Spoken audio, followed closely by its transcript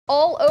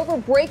All over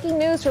breaking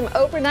news from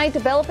overnight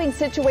developing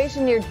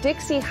situation near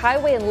Dixie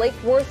Highway and Lake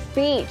Worth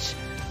Beach.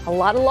 A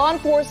lot of law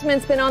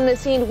enforcement's been on the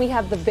scene. We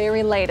have the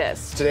very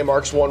latest. Today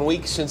marks 1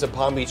 week since in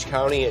Palm Beach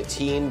County a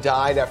teen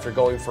died after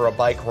going for a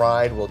bike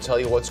ride. We'll tell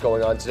you what's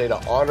going on today to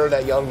honor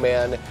that young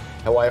man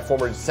and why a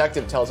former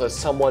detective tells us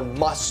someone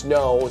must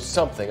know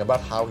something about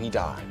how he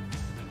died.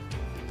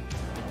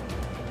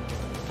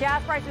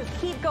 Gas prices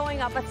keep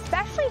going up,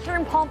 especially here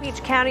in Palm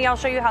Beach County. I'll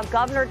show you how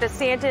Governor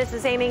DeSantis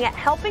is aiming at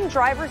helping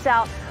drivers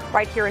out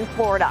right here in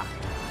Florida.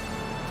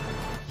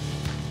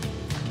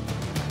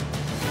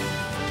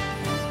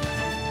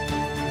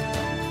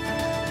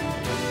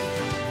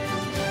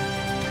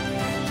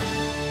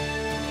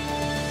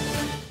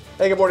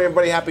 Hey, good morning,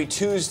 everybody. Happy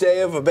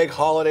Tuesday of a big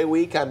holiday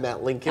week. I'm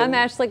Matt Lincoln. I'm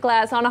Ashley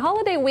Glass. On a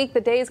holiday week, the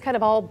days kind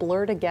of all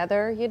blur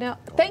together, you know.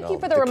 Thank you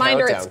for the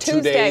reminder. Countdown. It's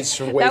Tuesday. 2 days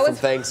away from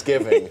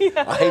Thanksgiving.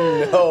 Yeah. I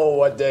know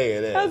what day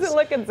it is. How's it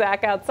looking,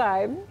 Zach,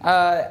 outside?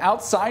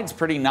 Outside's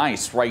pretty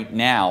nice right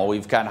now.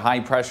 We've got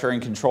high pressure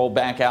and control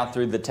back out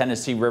through the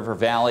Tennessee River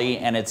Valley,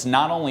 and it's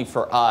not only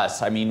for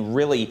us. I mean,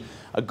 really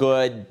a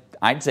good,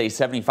 I'd say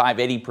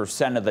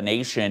 75–80% of the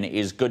nation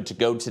is good to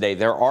go today.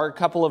 There are a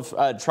couple of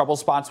trouble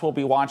spots we'll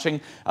be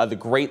watching. The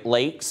Great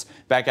Lakes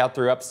back out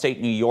through upstate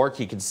New York.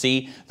 You can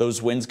see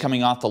those winds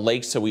coming off the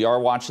lakes, so we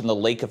are watching the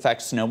lake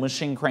effect snow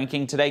machine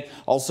cranking today.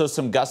 Also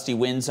some gusty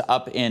winds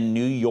up in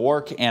New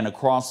York and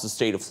across the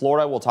state of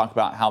Florida. We'll talk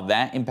about how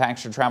that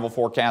impacts your travel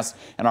forecast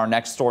and our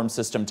next storm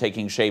system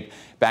taking shape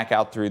back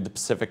out through the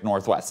Pacific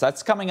Northwest.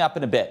 That's coming up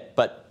in a bit,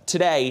 but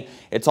today,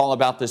 it's all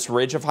about this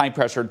ridge of high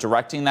pressure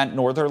directing that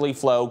northerly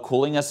flow,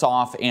 cooling us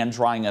off and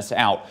drying us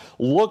out.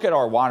 Look at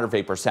our water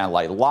vapor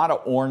satellite. A lot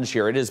of orange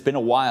here. It has been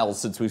a while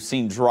since we've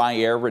seen dry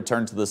air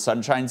return to the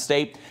Sunshine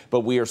State,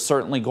 but we are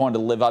certainly going to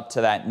live up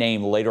to that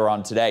name later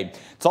on today.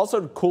 It's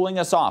also cooling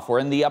us off. We're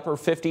in the upper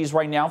 50s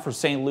right now for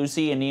St.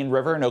 Lucie, Indian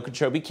River, and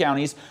Okeechobee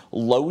counties.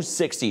 Low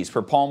 60s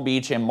for Palm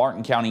Beach and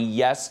Martin County.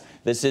 Yes,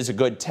 this is a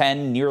good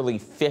 10, nearly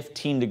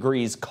 15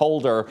 degrees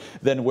colder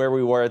than where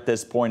we were at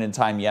this point in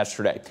time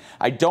yesterday.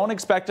 I don't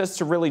expect us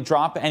to really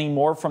drop any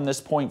more from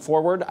this point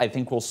forward. I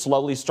think we'll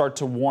slowly start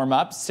to warm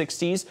up,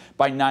 60s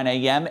by 9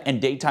 a.m.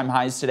 and daytime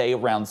highs today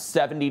around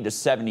 70 to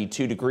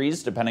 72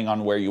 degrees, depending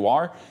on where you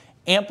are.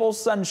 Ample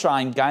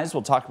sunshine, guys.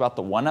 We'll talk about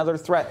the one other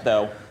threat,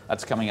 though.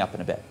 That's coming up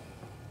in a bit.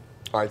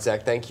 All right,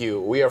 Zach, thank you.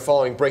 We are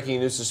following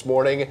breaking news this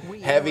morning.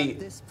 Heavy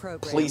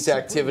police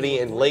activity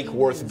in Lake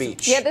Worth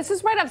Beach. Yeah, this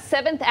is right off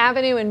 7th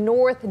Avenue and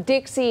North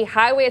Dixie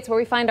Highway. It's where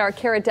we find our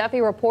Kara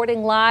Duffy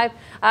reporting live.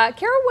 Kara,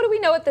 what do we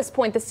know at this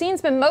point? The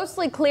scene's been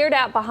mostly cleared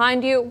out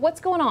behind you. What's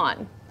going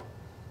on?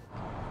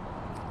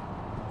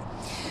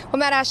 Well,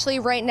 Matt, Ashley,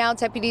 right now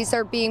deputies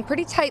are being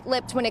pretty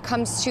tight-lipped when it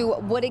comes to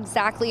what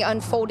exactly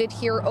unfolded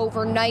here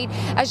overnight.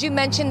 As you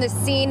mentioned, the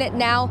scene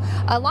now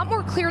a lot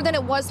more clear than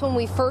it was when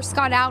we first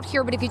got out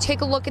here. But if you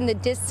take a look in the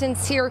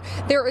distance here,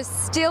 there is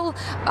still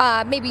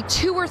maybe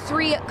 2 or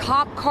 3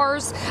 cop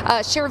cars,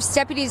 sheriff's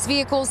deputies'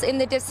 vehicles in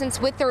the distance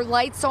with their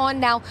lights on.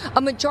 Now, a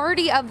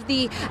majority of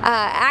the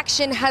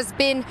action has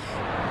been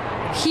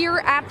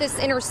here at this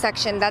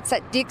intersection. That's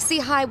at Dixie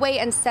Highway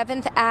and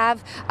 7th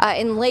Ave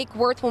in Lake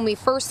Worth. When we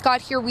first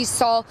got here, we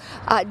saw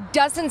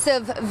dozens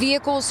of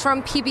vehicles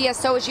from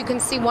PBSO. As you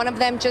can see, one of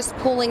them just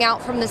pulling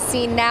out from the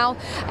scene now.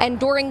 And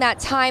during that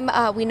time,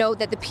 we know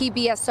that the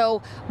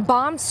PBSO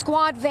bomb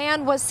squad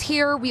van was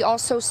here. We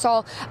also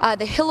saw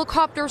the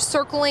helicopter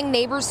circling.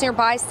 Neighbors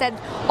nearby said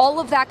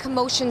all of that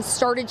commotion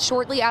started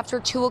shortly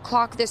after 2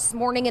 o'clock this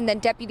morning, and then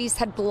deputies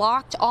had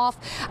blocked off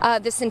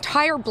this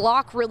entire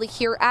block really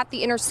here at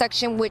the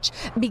intersection, which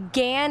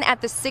began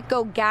at the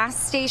Citgo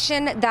gas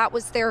station. That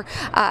was their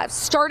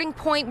starting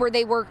point where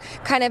they were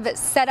kind of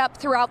set up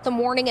throughout the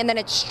morning, and then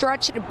it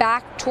stretched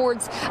back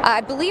towards,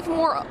 I believe,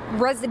 more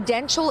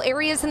residential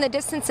areas in the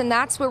distance, and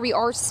that's where we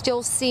are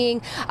still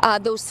seeing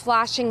those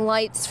flashing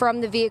lights from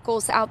the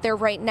vehicles out there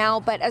right now.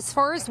 But as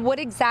far as what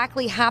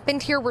exactly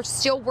happened here, we're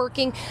still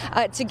working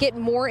to get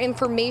more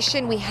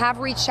information. We have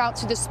reached out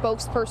to the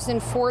spokesperson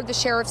for the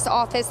sheriff's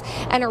office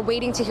and are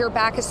waiting to hear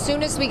back. As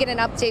soon as we get an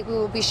update, we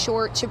will be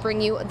sure to bring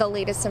you the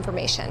latest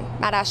information.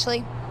 Matt,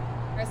 Ashley.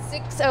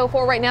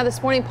 6:04 right now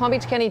this morning, Palm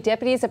Beach County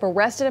deputies have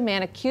arrested a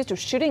man accused of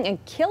shooting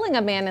and killing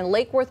a man in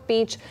Lake Worth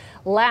Beach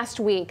last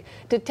week.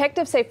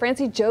 Detectives say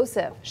Francie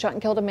Joseph shot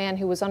and killed a man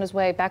who was on his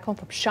way back home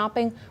from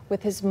shopping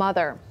with his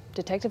mother.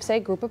 Detectives say a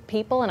group of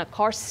people in a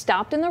car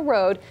stopped in the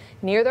road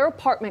near their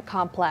apartment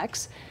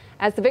complex.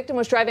 As the victim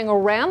was driving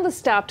around the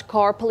stopped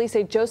car, police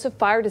say Joseph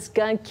fired his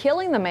gun,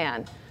 killing the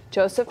man.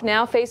 Joseph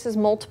now faces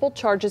multiple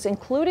charges,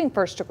 including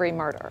first-degree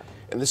murder.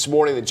 And this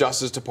morning, the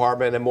Justice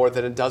Department and more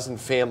than a dozen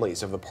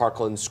families of the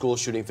Parkland school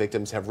shooting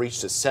victims have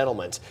reached a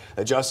settlement.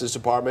 The Justice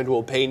Department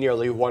will pay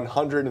nearly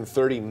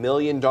 $130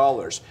 million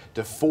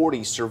to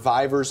 40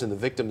 survivors and the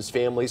victims'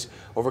 families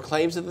over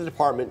claims that the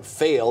department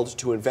failed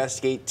to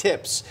investigate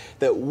tips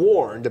that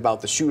warned about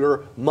the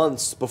shooter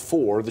months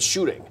before the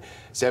shooting.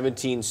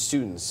 17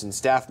 students and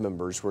staff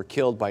members were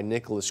killed by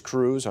Nicholas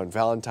Cruz on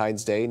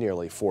Valentine's Day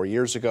nearly 4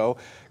 years ago.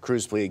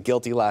 Cruz pleaded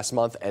guilty last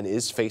month and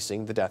is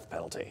facing the death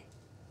penalty.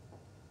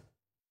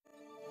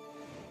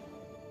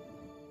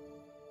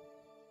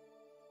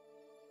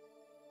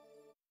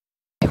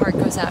 heart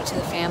goes out to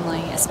the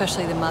family,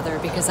 especially the mother,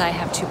 because I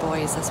have 2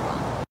 boys as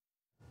well.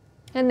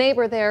 A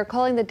neighbor there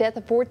calling the death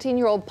of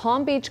 14-year-old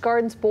Palm Beach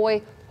Gardens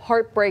boy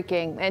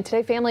heartbreaking. And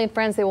today, family and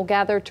friends, they will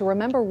gather to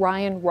remember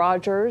Ryan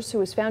Rogers, who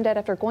was found dead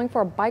after going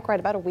for a bike ride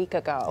about a week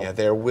ago. Yeah,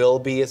 there will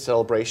be a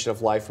celebration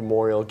of life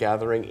memorial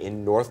gathering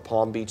in North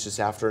Palm Beach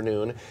this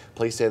afternoon.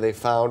 Police say they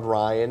found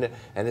Ryan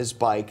and his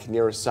bike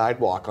near a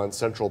sidewalk on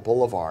Central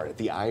Boulevard at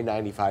the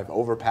I-95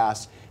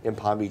 overpass in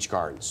Palm Beach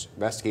Gardens.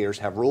 Investigators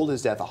have ruled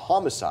his death a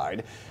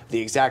homicide. The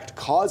exact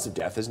cause of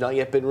death has not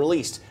yet been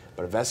released,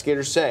 but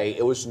investigators say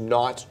it was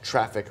not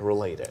traffic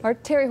related. Our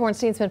Terry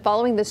Hornstein's been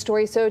following this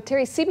story. So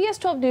Terry, CBS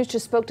 12 News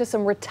just spoke to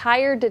some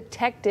retired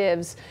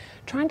detectives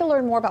trying to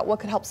learn more about what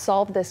could help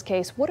solve this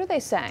case. What are they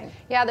saying?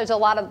 Yeah, there's a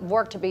lot of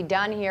work to be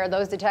done here.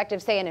 Those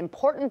detectives say an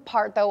important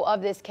part, though,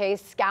 of this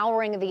case,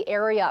 scouring the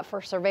area for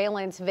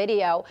surveillance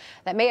video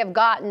that may have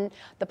gotten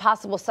the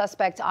possible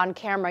suspect on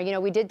camera. You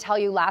know, we did tell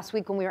you last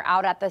week when we were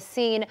out at the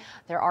scene,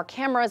 there are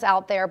cameras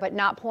out there, but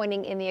not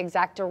pointing in the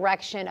exact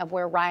direction of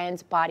where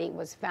Ryan's body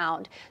was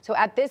found. So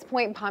at this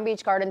point, Palm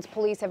Beach Gardens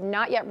police have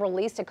not yet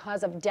released a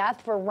cause of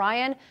death for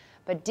Ryan,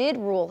 but did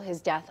rule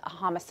his death a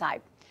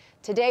homicide.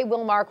 Today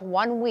will mark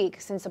 1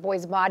 week since the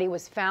boy's body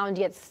was found,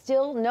 yet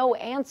still no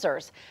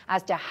answers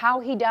as to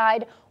how he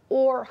died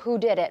or who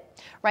did it.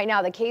 Right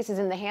now, the case is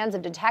in the hands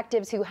of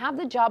detectives who have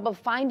the job of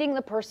finding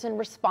the person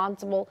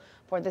responsible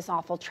for this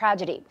awful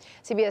tragedy.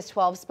 CBS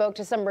 12 spoke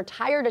to some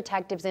retired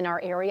detectives in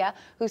our area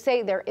who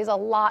say there is a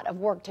lot of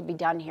work to be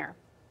done here.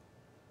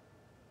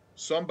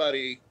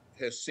 Somebody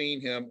has seen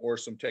him, or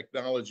some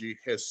technology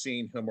has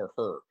seen him or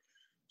her.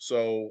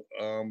 So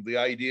the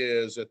idea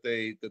is that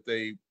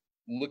they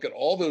look at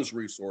all those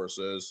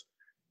resources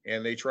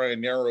and they try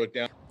and narrow it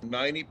down.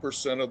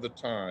 90% of the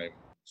time,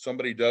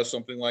 somebody does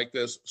something like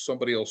this,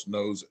 somebody else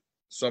knows it.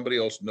 Somebody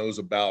else knows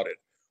about it,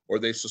 or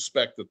they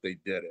suspect that they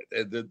did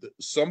it.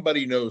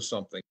 Somebody knows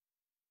something.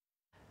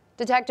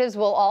 Detectives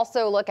will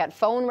also look at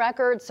phone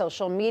records,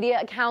 social media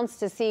accounts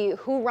to see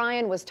who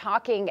Ryan was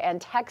talking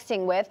and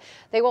texting with.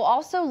 They will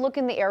also look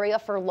in the area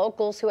for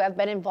locals who have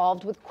been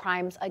involved with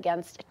crimes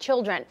against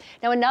children.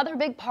 Now, another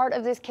big part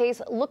of this case,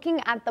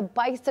 looking at the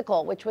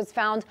bicycle, which was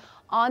found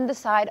on the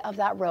side of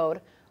that road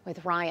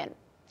with Ryan.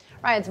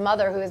 Ryan's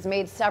mother, who has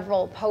made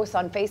several posts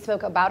on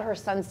Facebook about her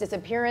son's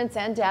disappearance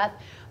and death,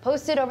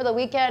 posted over the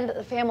weekend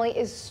the family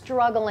is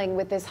struggling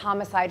with this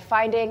homicide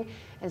finding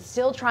and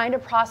still trying to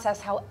process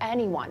how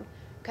anyone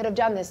could have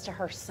done this to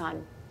her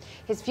son.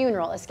 His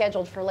funeral is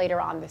scheduled for later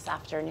on this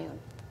afternoon.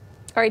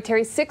 All right,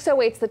 Terry,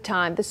 6:08's the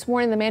time. This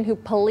morning, the man who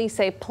police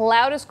say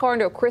plowed his car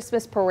into a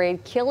Christmas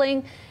parade,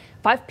 killing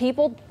 5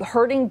 people,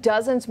 hurting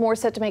dozens more,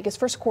 set to make his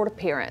first court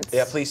appearance.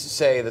 Yeah, police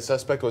say the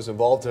suspect was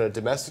involved in a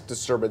domestic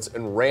disturbance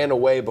and ran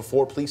away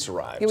before police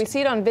arrived. Yeah, we see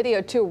it on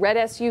video, too. Red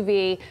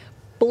SUV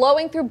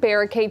blowing through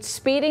barricades,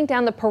 speeding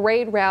down the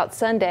parade route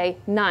Sunday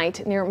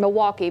night near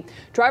Milwaukee.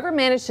 Driver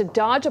managed to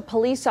dodge a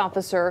police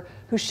officer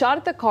who shot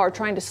at the car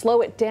trying to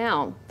slow it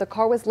down. The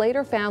car was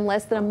later found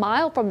less than a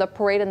mile from the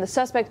parade, and the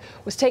suspect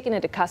was taken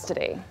into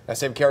custody. Now,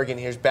 Sam Kerrigan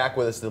here's back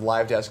with us at the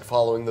live desk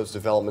following those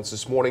developments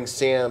this morning.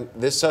 Sam,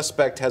 this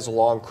suspect has a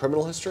long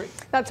criminal history?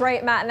 That's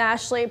right, Matt and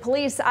Ashley.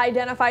 Police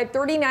identified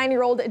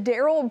 39-year-old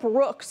Daryl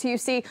Brooks, you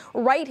see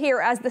right here,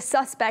 as the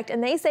suspect,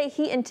 and they say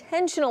he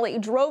intentionally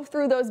drove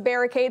through those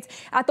barricades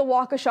at the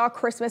Waukesha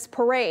Christmas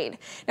parade.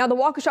 Now, the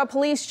Waukesha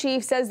police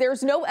chief says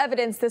there's no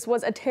evidence this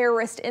was a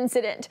terrorist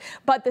incident,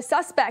 but the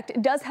suspect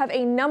does have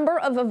a number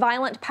of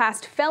violent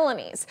past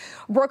felonies.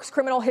 Brooks'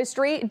 criminal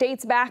history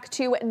dates back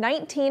to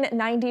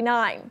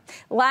 1999.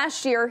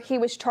 Last year, he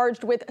was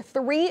charged with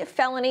 3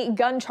 felony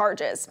gun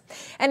charges.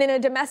 And in a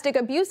domestic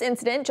abuse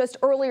incident just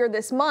earlier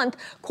this month,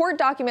 court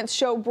documents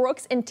show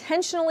Brooks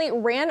intentionally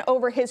ran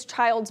over his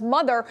child's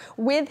mother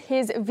with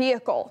his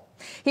vehicle.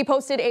 He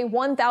posted a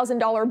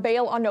 $1,000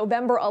 bail on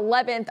November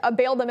 11th, a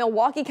bail the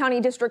Milwaukee County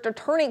District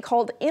Attorney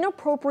called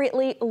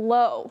inappropriately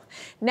low.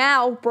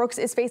 Now, Brooks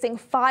is facing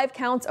 5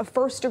 counts of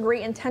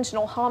first-degree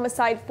intentional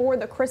homicide for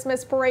the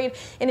Christmas parade,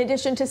 in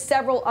addition to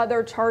several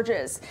other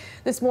charges.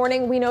 This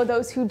morning, we know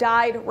those who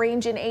died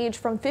range in age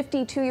from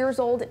 52 years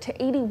old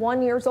to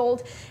 81 years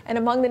old, and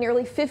among the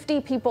nearly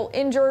 50 people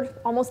injured,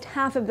 almost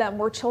half of them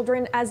were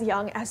children as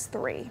young as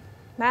 3.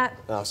 Matt?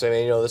 Sam,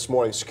 you know, this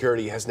morning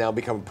security has now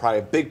become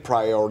a big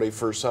priority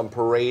for some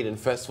parade and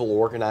festival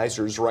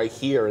organizers right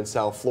here in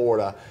South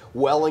Florida.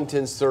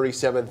 Wellington's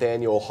 37th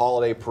annual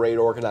holiday parade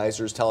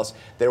organizers tell us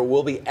there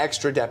will be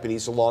extra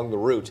deputies along the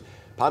route.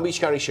 Palm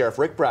Beach County Sheriff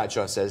Rick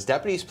Bradshaw says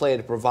deputies plan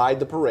to provide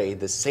the parade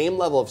the same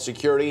level of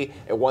security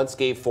it once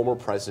gave former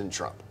President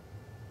Trump.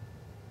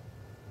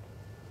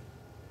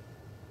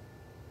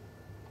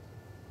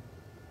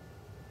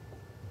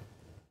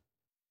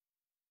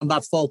 I'm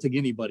not faulting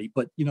anybody,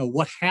 but you know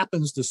what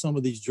happens to some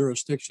of these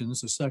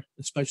jurisdictions,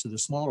 especially the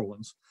smaller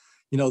ones,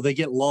 you know, they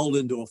get lulled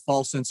into a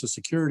false sense of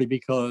security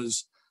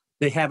because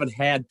they haven't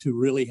had to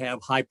really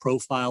have high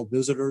profile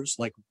visitors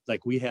like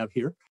we have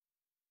here.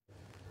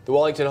 The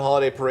Wellington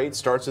Holiday Parade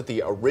starts at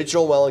the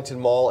original Wellington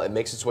Mall and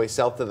makes its way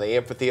south to the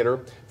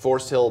amphitheater.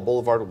 Forest Hill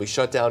Boulevard will be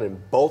shut down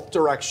in both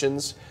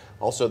directions.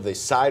 Also, the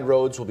side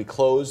roads will be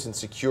closed and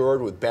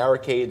secured with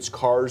barricades,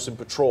 cars, and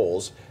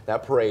patrols.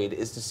 That parade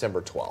is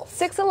December 12th.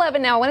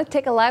 6:11 now. I want to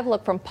take a live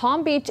look from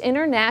Palm Beach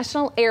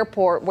International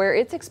Airport, where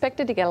it's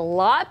expected to get a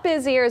lot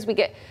busier as we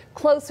get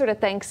closer to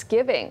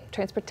Thanksgiving.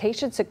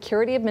 Transportation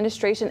Security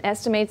Administration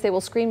estimates they will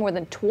screen more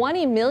than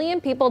 20 million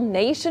people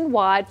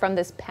nationwide from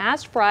this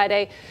past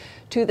Friday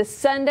to the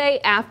Sunday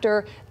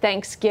after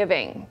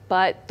Thanksgiving.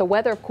 But the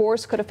weather, of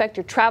course, could affect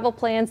your travel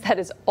plans. That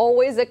is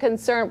always a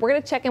concern. We're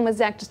going to check in with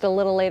Zach just a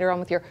little later on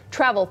with your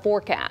travel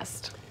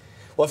forecast.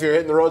 Well, if you're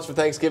hitting the roads for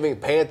Thanksgiving,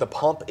 paying at the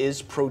pump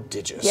is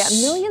prodigious. Yeah,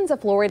 millions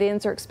of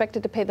Floridians are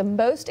expected to pay the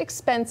most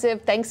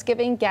expensive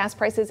Thanksgiving gas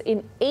prices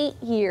in 8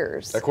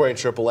 years. According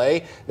to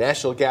AAA,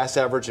 national gas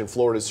average in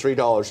Florida is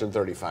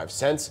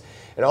 $3.35.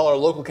 In all our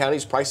local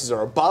counties, prices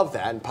are above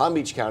that. In Palm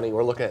Beach County,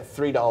 we're looking at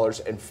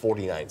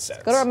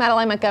 $3.49. Go to our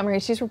Madeline Montgomery.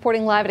 She's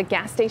reporting live at a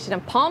gas station in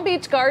Palm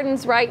Beach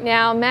Gardens right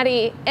now.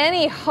 Maddie,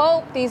 any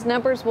hope these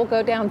numbers will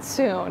go down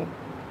soon?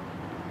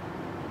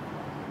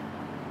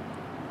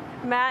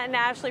 Matt and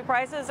Ashley,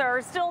 prices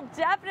are still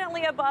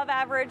definitely above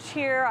average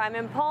here. I'm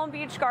in Palm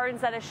Beach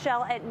Gardens at a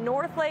Shell at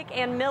Northlake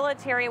and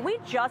Military, and we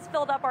just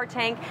filled up our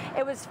tank.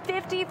 It was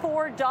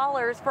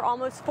 $54 for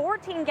almost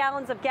 14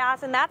 gallons of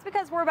gas, and that's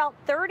because we're about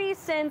 30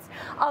 cents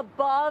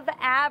above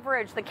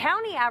average. The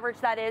county average,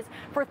 that is,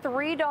 for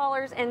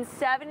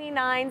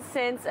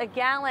 $3.79 a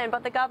gallon.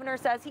 But the governor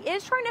says he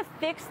is trying to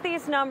fix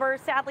these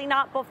numbers, sadly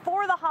not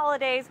before the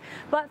holidays,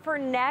 but for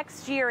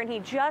next year, and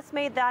he just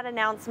made that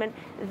announcement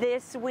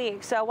this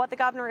week. So what the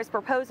governor is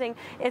proposing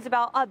is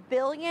about $1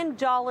 billion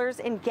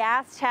in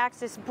gas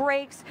taxes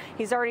breaks.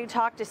 He's already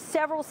talked to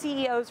several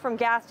CEOs from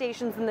gas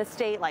stations in the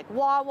state like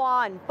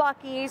Wawa and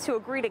Buc-ee's who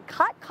agree to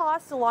cut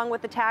costs along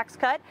with the tax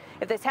cut.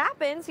 If this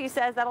happens, he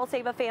says that'll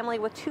save a family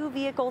with 2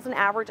 vehicles an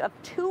average of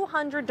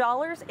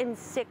 $200 in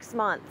 6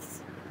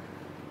 months.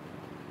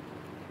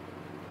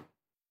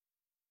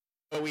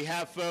 We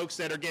have folks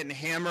that are getting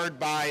hammered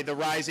by the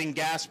rising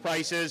gas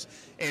prices,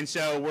 and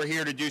so we're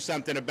here to do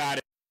something about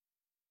it.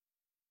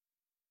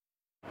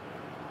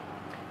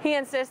 He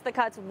insists the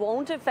cuts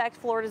won't affect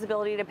Florida's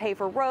ability to pay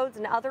for roads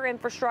and other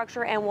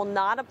infrastructure and will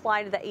not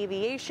apply to the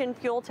aviation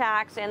fuel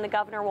tax. And the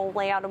governor will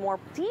lay out a more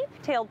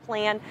detailed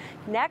plan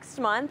next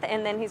month.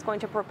 And then he's going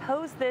to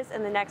propose this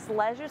in the next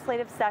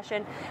legislative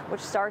session,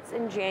 which starts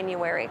in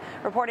January.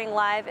 Reporting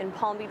live in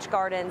Palm Beach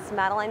Gardens,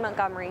 Madeline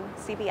Montgomery,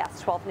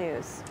 CBS 12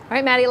 News. All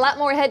right, Maddie, a lot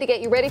more ahead to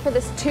get you ready for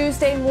this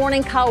Tuesday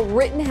morning. Kyle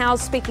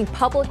Rittenhouse speaking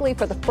publicly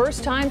for the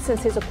first time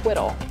since his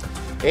acquittal.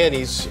 And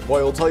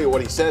we'll tell you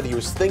what he said he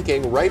was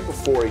thinking right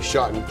before he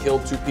shot and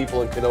killed 2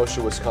 people in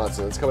Kenosha,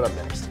 Wisconsin. That's coming up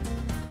next.